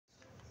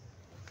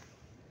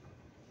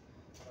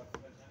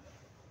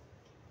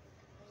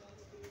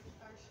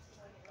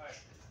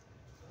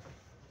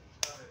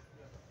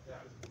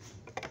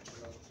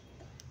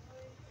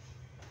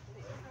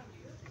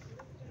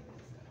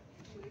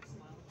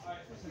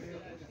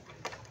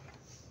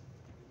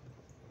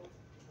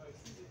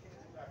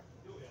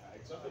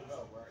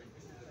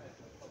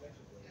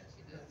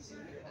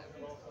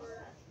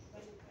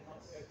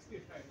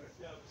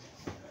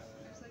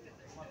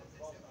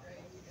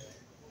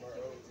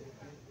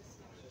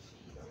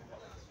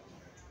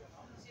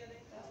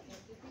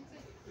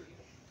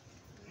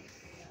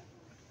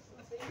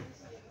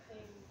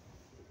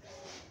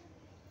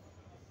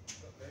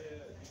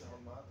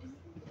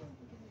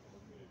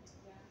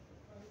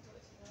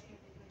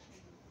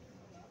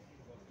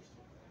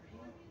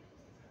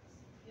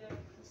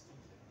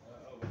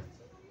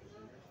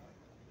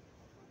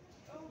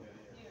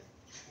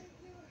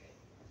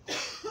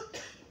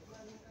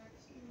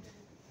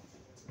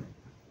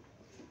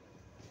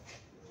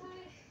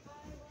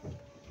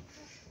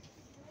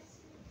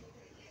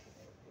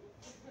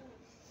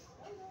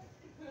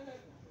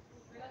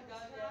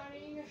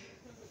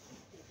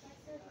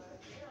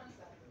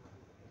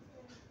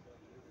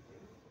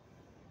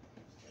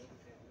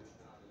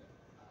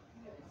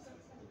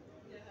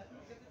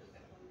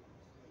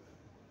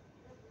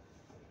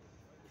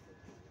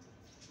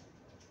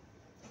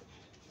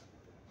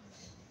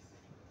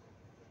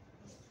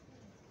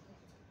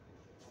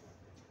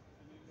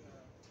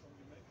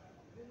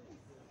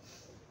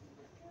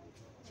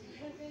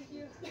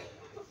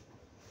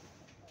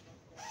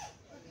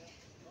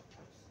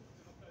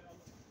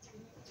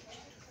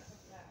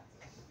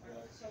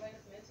Zo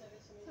weinig mensen,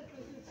 weet je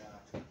niet.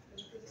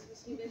 Het is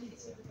misschien net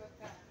iets te bij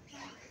elkaar.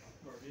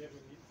 Maar wie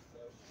hebben niet?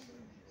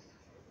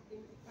 Die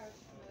moet een paar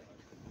maken.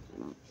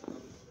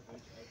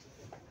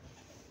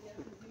 Ja,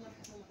 die mag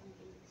ik helemaal niet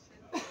doen.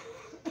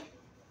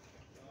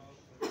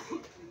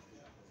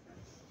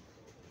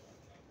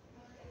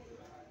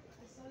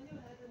 I saw you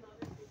had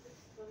another ticket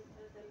from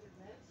than the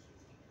rest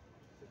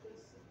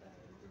because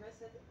the rest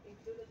had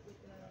included with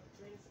the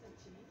drinks and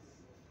cheese,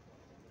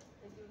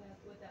 and you had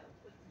without.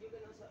 But you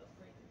can also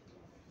upgrade if you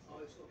want. Oh,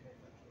 it's okay.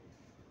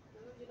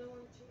 No, you don't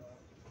want cheese.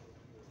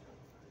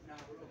 No,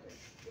 we're okay.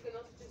 You can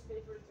also just pay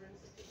for the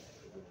drinks if you like.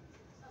 If you want.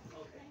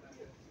 Okay.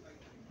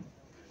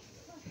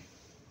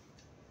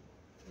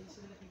 Deze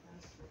wil ik niet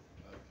aanspreken.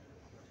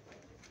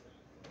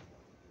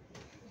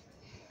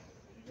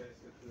 You guys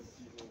get the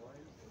diesel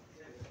wine?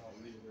 Yeah. I'll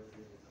leave it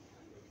over.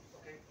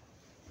 Okay.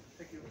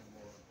 Thank you.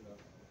 More,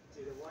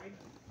 See the wine?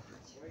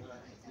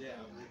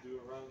 yeah, we do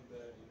around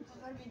the.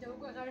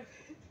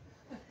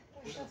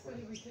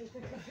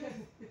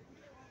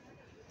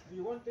 Do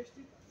you want taste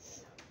it?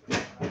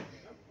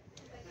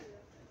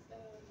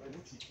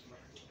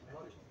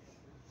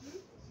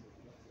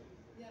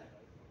 Ja,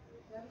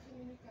 we hebben geen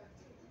menukaart.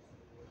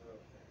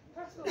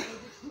 First of all,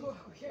 it's too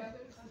Ja,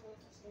 we gaan gewoon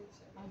gesloten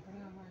zijn.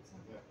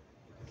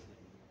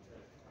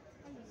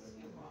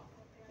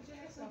 Would you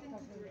have something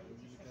to drink?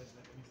 Would you guys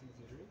like anything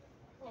to drink?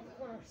 Of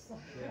course.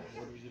 Yeah.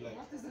 What would you like?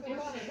 What do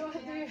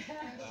you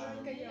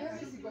have? Can you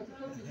everything but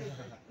coffee?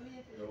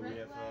 So we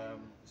have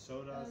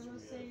sodas,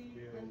 we have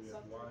beer, we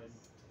have wine.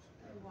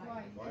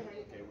 Wine. Wine.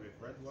 Okay, we have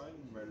red wine,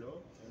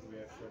 Merlot, and we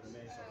have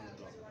Chardonnay Sauvignon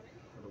Blanc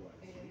for the wine.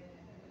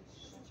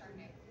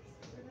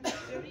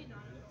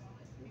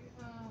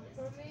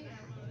 For me,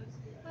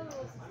 I will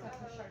also start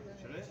with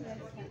Chardonnay.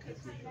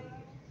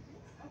 Chardonnay?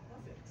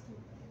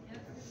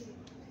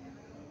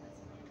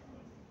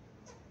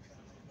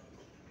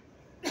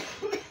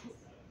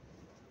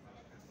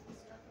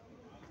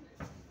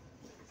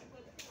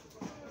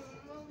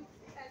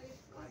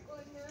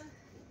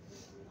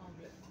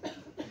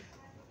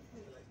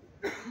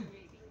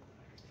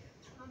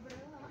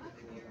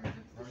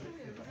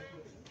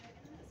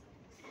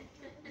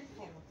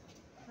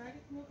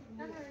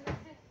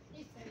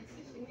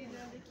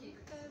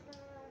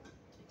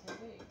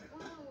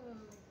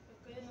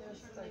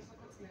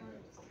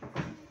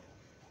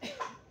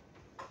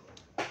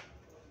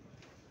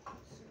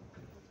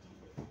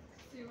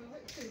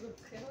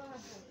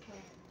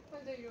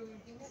 Quando io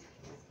ultimo.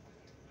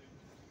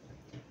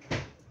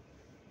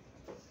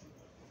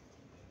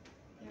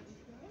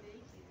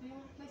 Do you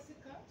want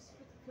plastic cups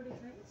for the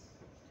drinks?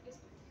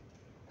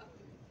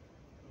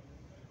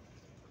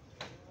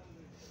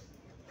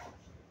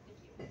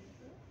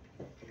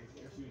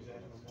 Eerst jullie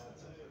zeggen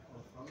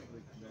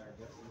onafhankelijk naar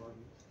 13 man.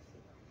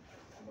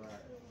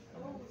 Maar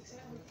Oh, ik zeg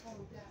het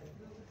gewoon. Ja, ik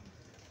wilde.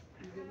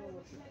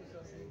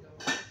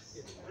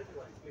 Yes, red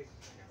wine, please.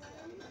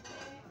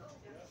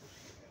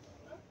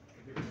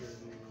 ik heb hier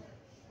nu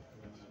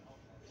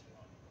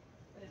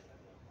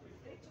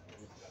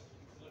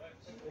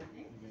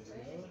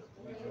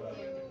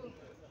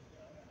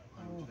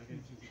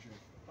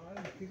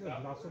I think a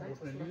glass of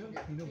water and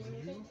Pinot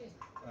Grigio.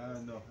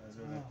 no, I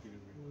don't have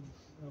Pinot Grigio.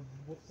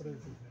 What price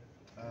is that?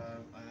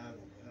 I have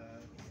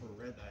for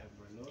red I have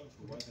Merlot,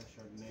 for white I have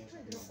Chardonnay.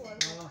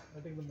 Sauvignon. I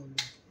think the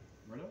Merlot.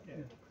 Merlot?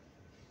 Yeah.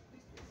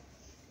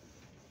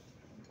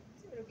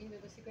 여기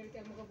이거 시가리티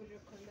안 먹어보려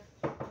건데.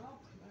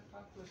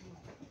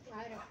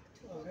 알아.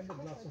 And a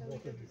glass of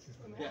water. This is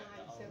Yeah.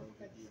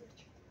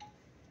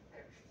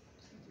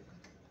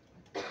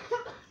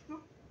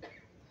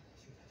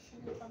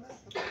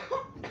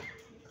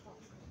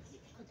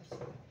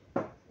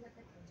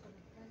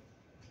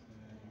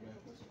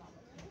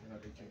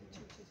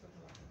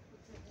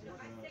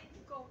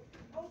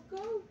 Oh,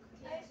 Coke!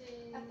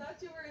 I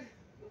thought you were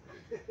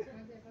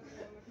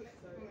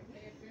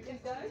in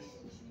Dutch.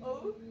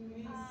 Oh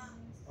means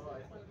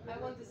I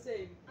want the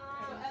same. So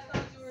I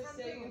thought you were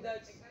saying in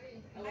Dutch.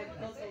 I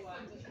would also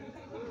want.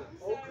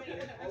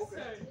 Sorry, I'm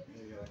sorry.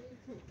 There you go.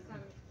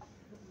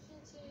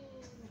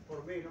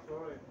 For me, no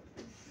problem.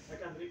 I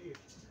can drink it.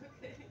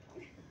 Okay.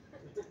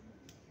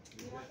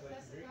 You want a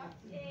plastic cup?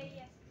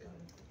 Yes.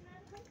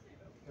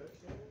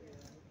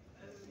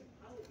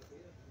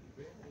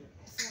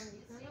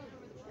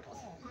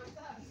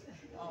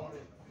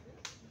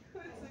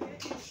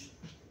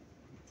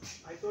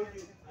 I told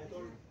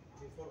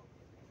before,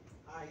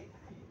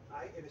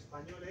 I en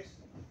español es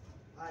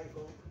I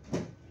go,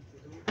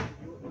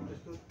 you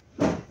understood?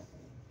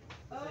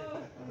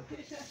 Oh,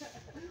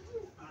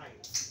 I.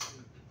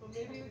 well,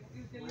 maybe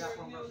you can We are learn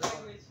from new Amsterdam.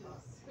 languages.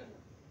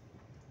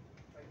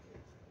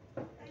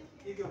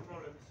 Idiom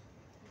problems.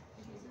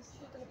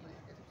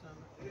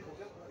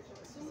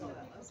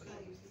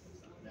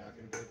 Yeah, I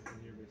can get it from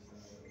here with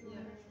Yeah.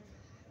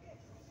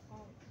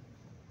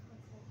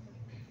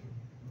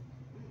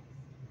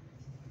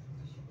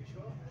 You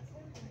sure?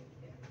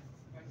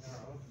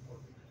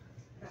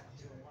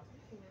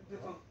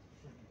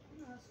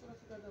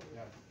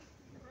 Ja.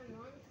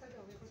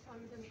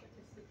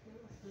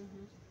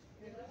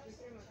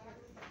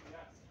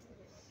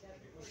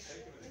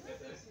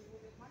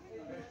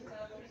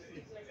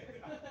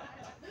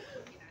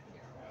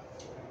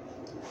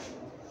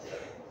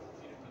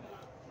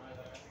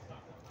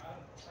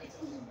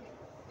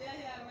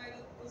 Ja, maar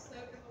dat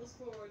stel ik even als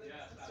voor. Dat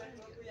is zeg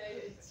maar hoe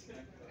jij eet.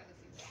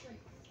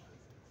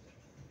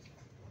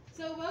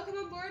 So welcome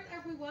on board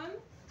everyone.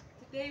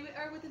 Today we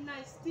are with a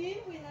nice team.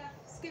 We have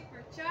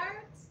Skipper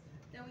Charles,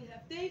 then we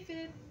have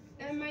David,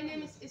 and my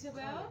name is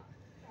Isabel.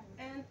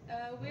 And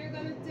we're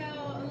gonna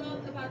tell a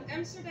lot about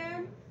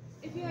Amsterdam.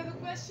 If you have a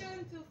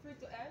question, feel free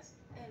to ask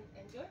and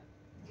enjoy.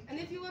 And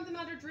if you want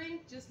another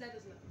drink, just let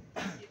us know.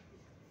 Thank you.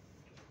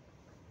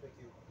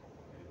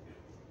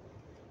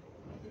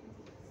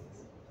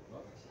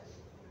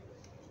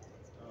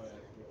 Oh, yeah,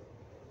 cool.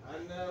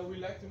 And we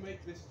like to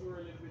make this tour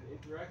a little bit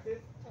interactive.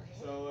 Okay.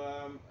 So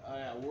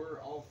yeah, we're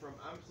all from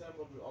Amsterdam,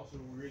 but we also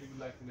really would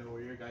like to know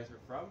where you guys are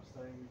from.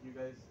 Starting with you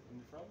guys in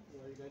the front.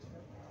 Where are you guys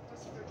from?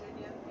 West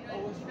Virginia.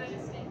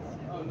 United States.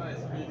 Oh, nice.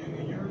 Are you doing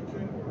a Euro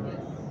trip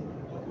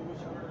or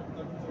which other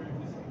countries are you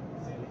visiting?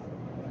 Cities?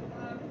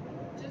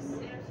 Just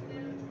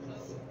Amsterdam.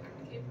 So I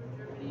came from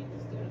Germany,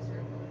 just doing a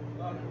circle.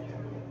 Oh,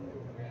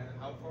 okay. And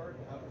how far do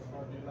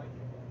you like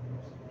it?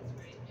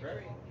 It's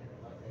great. Great.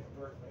 Okay,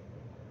 perfect.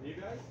 You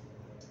guys?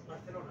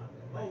 Barcelona.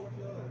 Oh,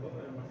 Barcelona.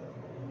 Barcelona.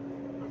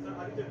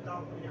 A little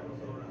town near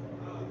Barcelona.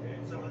 Ah, okay.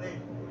 Sabadell.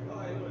 Oh,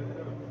 I know it.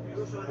 You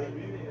know Sabadell?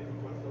 Living in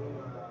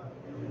Barcelona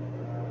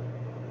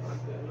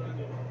hace un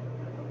año.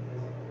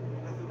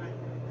 Hace un año.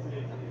 Sí,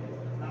 sí.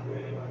 Ah,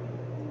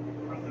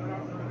 Barcelona,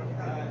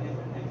 Barcelona, In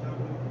capital.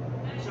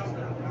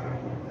 Shambra.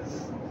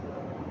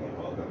 Okay,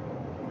 welcome.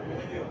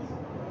 Bienvenidos.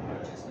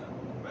 Manchester.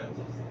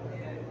 Manchester.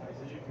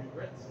 So you do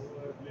Reds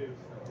or Blues?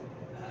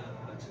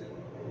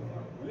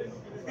 Blues.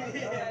 That's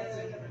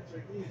a bit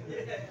tricky.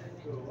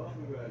 Cool,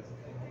 welcome guys.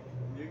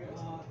 You guys?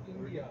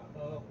 India.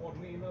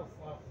 Oddly enough,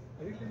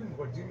 I did live in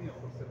Virginia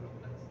for several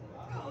months.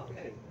 Oh,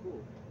 okay,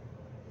 cool.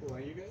 Cool,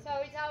 and you guys? So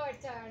it's our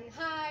turn.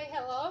 Hi,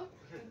 hello.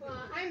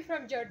 I'm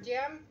from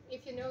Georgia.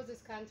 If you know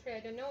this country, I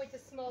don't know. It's a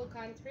small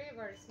country,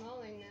 very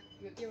small and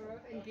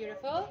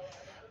beautiful.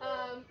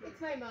 It's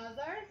my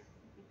mother,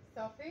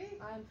 Sophie.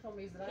 I'm from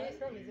Israel. She's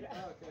from Israel.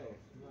 Oh, okay,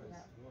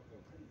 nice, welcome.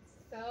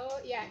 So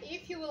yeah,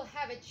 if you will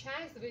have a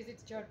chance to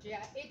visit Georgia,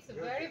 it's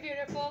very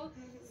beautiful,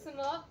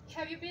 small.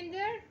 Have you been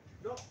there?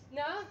 No.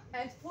 No?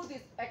 And food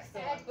is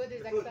excellent. And food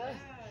is Food. excellent.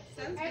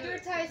 Sounds good.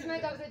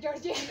 Advertisement of the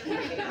Georgia.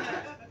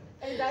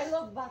 And I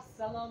love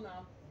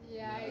Barcelona.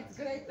 Yeah, It's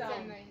great it's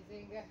town.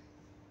 amazing.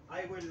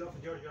 I will love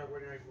Georgia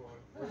when I go.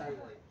 When I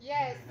go.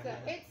 Yes,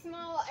 it's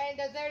small and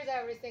there's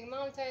everything,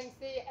 mountain,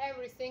 sea,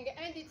 everything,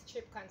 and it's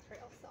cheap country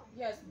also.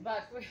 Yes,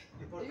 but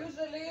Important.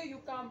 usually you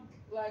come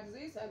like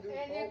this and you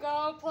And go. you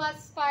go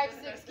plus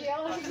 5-6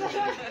 kilos.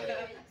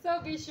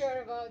 So be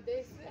sure about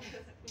this.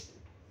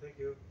 Thank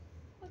you.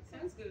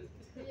 Sounds good.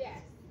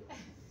 Yes.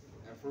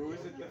 And for who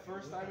is it the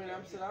first time in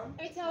Amsterdam?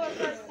 It's our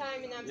first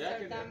time in Yeah, can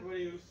Amsterdam.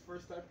 everybody who's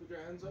first time put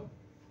their hands up?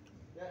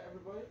 Yeah,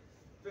 everybody?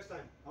 First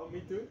time. Oh,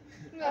 me too?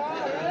 No,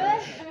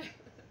 really?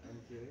 I'm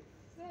kidding.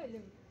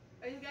 Really?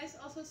 Are you guys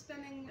also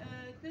spending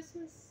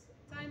Christmas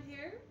time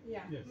here?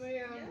 Yeah. Yes.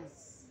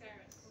 Yes.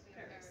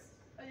 Paris.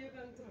 Oh, you're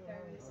going to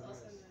Paris Oh,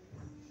 also. nice.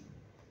 Nice.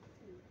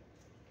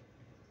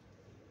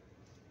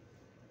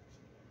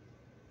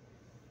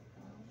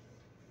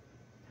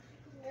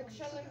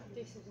 Actually,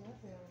 this is what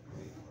we are.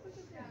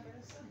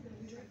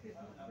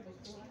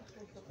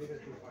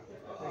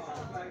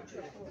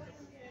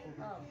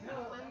 No,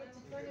 I'm not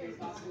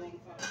Italian.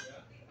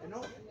 No.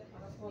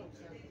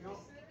 No.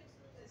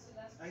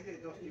 Hay de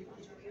dos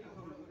tipos.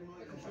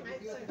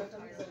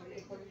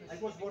 I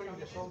was born in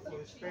the south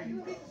of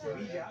Spain,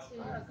 Sevilla,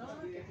 and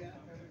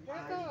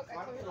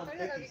far from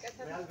Betis,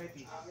 Real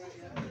Betis.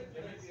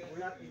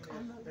 We are in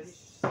the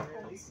Spanish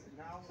Premier League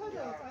now. We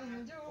are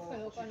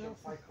fourth position,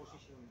 5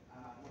 position,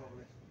 more or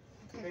less.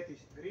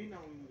 Betis, green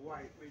and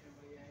white.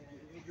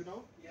 You know?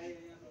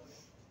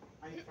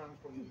 I'm fan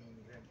from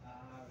them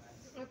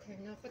Okay,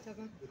 no,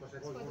 whatever. because I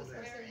was born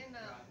there. Where in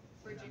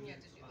Virginia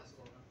did you live?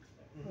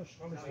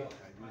 Charlottesville.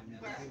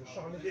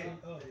 Charlottesville.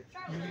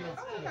 You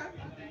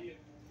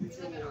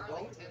live in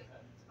Arlington.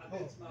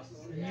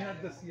 Near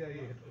the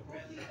CIA.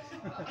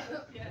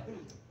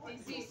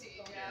 DC,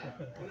 yeah.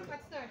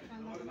 What's that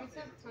one? What's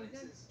that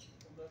something?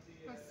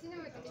 Casino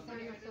with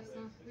Italian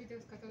sauce.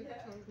 Videos got out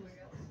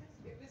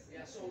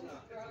Yeah, Sona.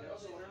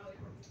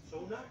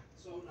 Sauna?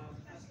 Sona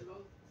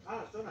Festival.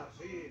 Ah, Sauna,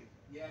 sí.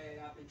 Yeah,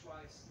 I've been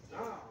twice.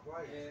 Ah,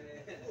 right.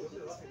 Yeah. ¿Dónde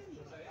lo hacen?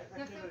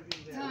 I've never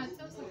been there. Да,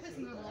 это все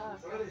физно.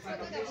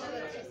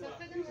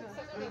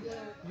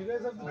 You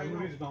guys have the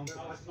breweries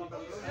downtown.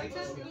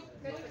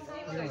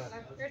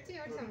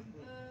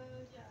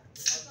 Ja.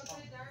 Dan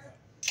kan je daar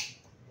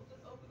op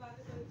het open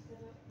water kan je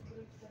vertellen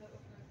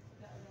over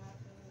de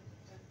haven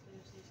bij de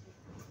politie.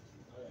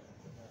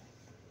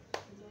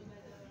 En dan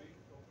bij de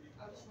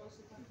oude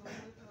schoolstuk van het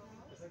verhaal.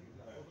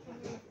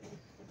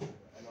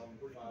 En dan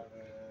maar...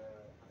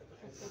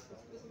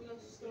 Dus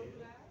Milanse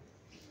stopelaar.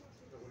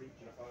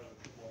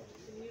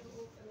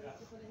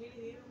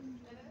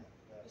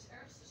 eens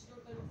ergens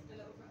tussendoor kunnen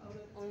vertellen over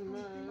oude Oh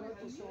nee, dat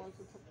is zo aan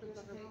het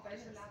verplichten. wij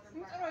zijn later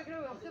Moet maar er ook nog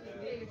wel goed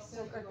eerst. Zo,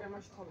 kijk, maar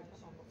als je het houdt, dan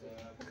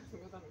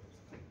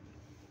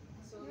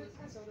zo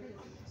dat je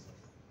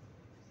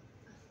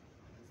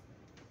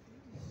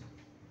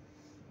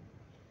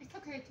It's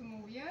okay to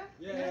move, yeah?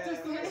 Yeah,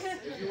 if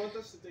you want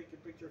us to take a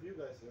picture of you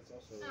guys, that's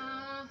also.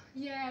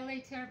 Yeah,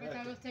 later, but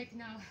I will take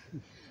now.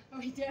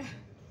 Wait, yeah.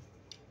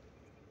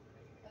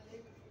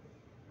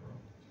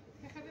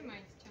 I have in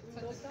mind.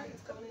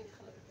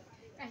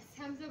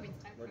 Sam zo wit.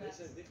 Maar dit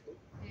is dicht toch?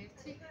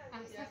 Merci.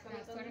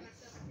 Sorry.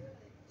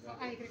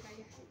 Oh, ay, creo que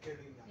ahí.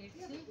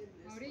 Merci.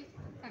 Mauri.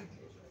 Thank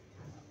you.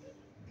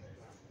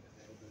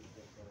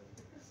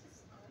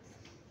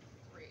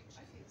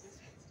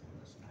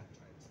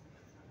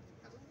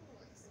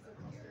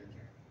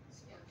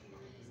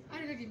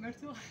 أنا لقي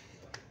مرتوح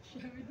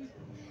شاهدي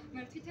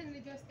مرتي تن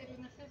فيديو استري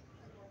نخل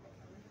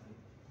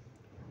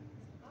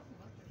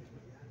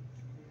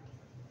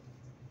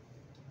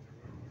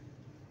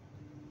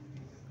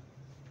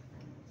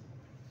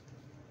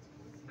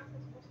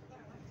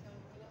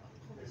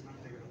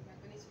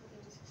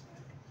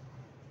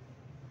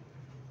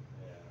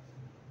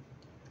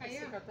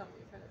أيوة ما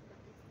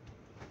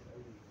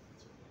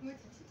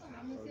تحسي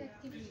عامل زي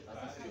التيفي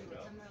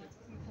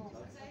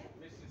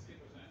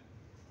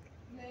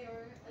Nee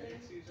hoor,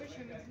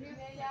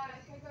 nee ja,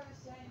 kijk waar we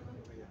zijn, want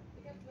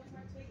ik heb nog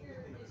maar 2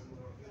 keer in deze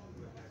tour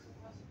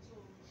was het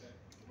zon.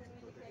 Ik moet een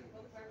beetje kijken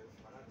wat waar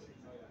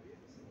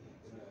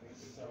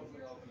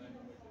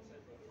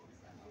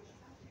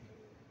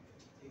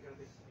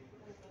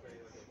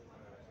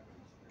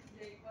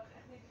nee, ik mag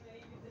echt niet mee.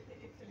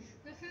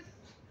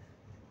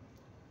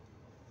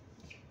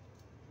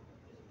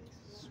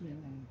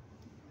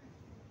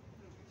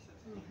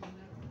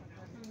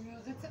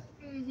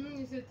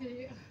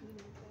 C'était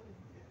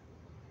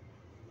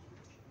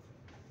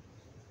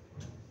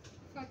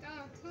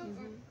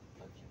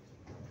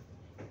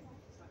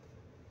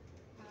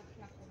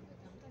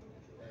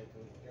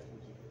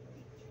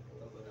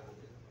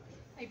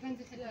Ik ben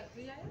de Ja,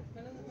 doe jij het?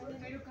 Maar dan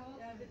Kan je ook al?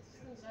 ja, dit is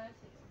een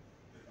zaadje.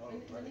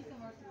 En niet te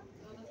hard doen.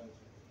 Oh,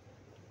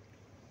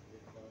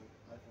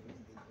 dat niet.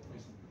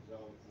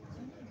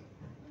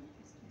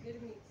 Ik weet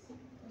het niet.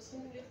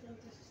 Misschien ligt er een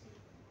tussenstip.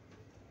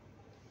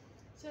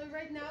 So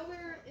right now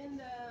we're in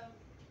the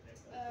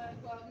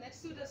well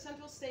next to the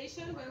central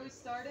station where we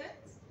started,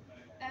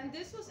 and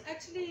this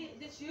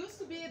used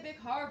to be a big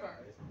harbor.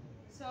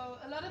 So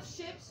a lot of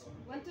ships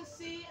went to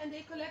sea and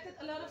they collected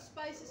a lot of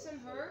spices and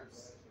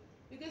herbs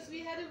because we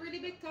had a really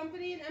big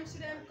company in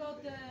Amsterdam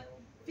called the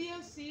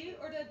VOC,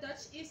 or the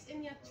Dutch East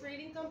India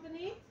Trading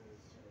Company.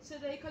 So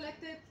they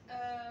collected,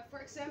 for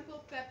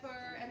example,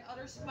 pepper and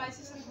other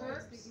spices and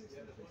herbs,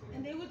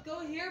 and they would go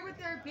here with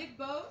their big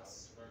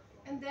boats,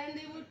 and then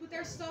they would put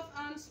their stuff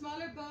on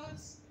smaller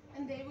boats,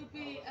 and they would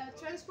be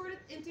transported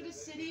into the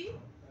city,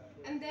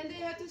 and then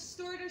they had to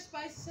store their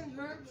spices and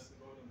herbs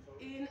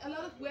in a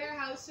lot of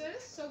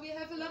warehouses. So we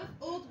have a lot of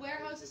old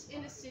warehouses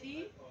in the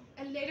city,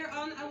 and later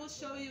on I will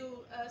show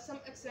you some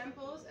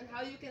examples and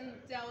how you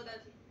can tell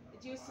that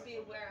it used to be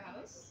a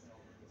warehouse.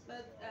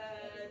 But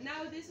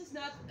now this is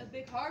not a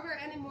big harbor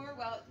anymore.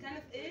 Well, it kind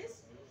of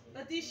is,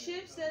 but these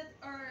ships that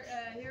are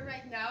here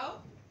right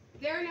now,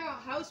 they're now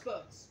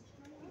houseboats.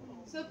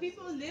 So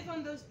people live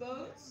on those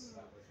boats,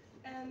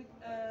 and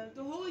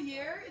the whole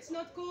year it's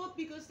not cold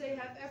because they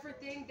have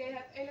everything. They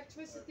have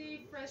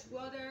electricity, fresh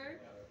water,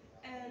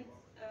 and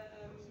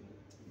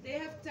they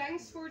have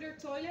tanks for their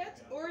toilet,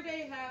 or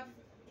they have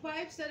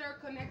pipes that are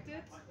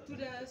connected to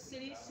the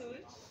city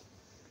sewage.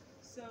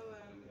 So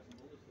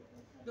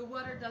the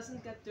water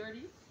doesn't get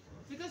dirty.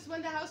 Because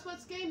when the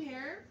houseboats came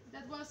here,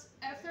 that was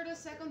after the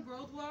Second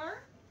World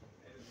War,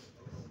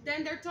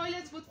 then their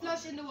toilets would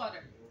flush in the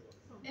water,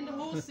 in the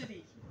whole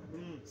city.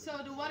 So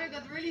the water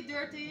got really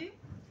dirty,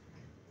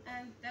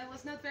 and that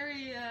was not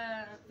very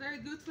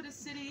good for the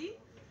city.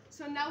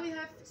 So now we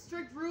have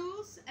strict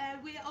rules,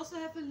 and we also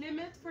have a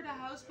limit for the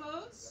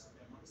houseboats.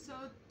 So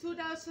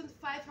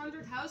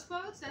 2,500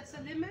 houseboats, that's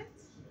the limit.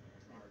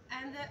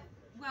 And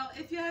well,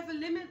 if you have a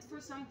limit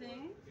for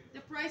something,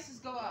 the prices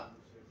go up.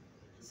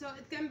 So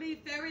it can be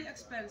very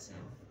expensive.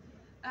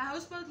 A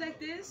houseboat like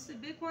this, the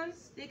big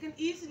ones, they can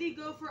easily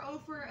go for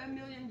over €1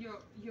 million.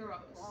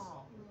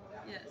 Wow.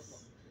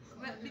 Yes.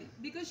 But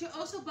because you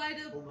also buy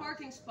the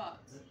parking spot.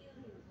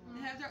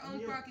 They have their own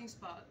parking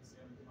spot.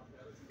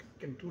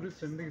 Can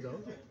tourists rent these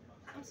out?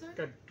 I'm sorry?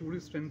 Can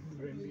tourists rent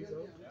these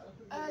out?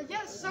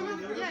 Yes,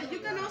 you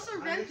can also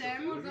rent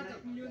them.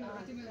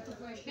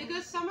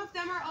 Because some of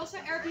them are also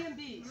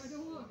Airbnbs.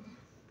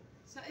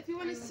 So if you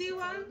want to see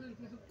one,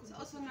 it's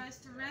also nice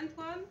to rent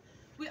one.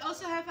 We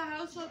also have a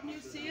household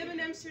museum in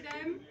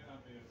Amsterdam.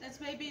 That's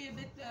maybe a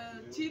bit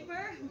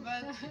cheaper,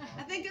 but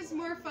I think it's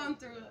more fun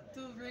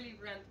to really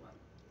rent one.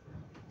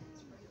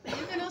 And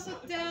you can also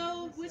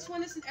tell which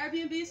one is an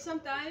Airbnb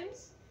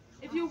sometimes.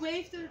 If you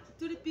wave to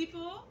the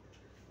people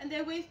and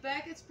they wave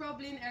back, it's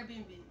probably an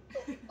Airbnb.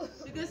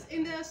 Because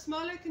in the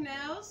smaller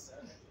canals,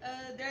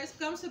 there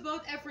comes a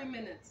boat every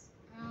minute.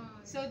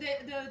 So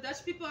the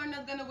Dutch people are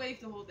not gonna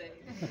wave the whole day.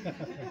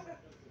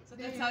 So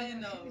that's how you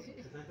know.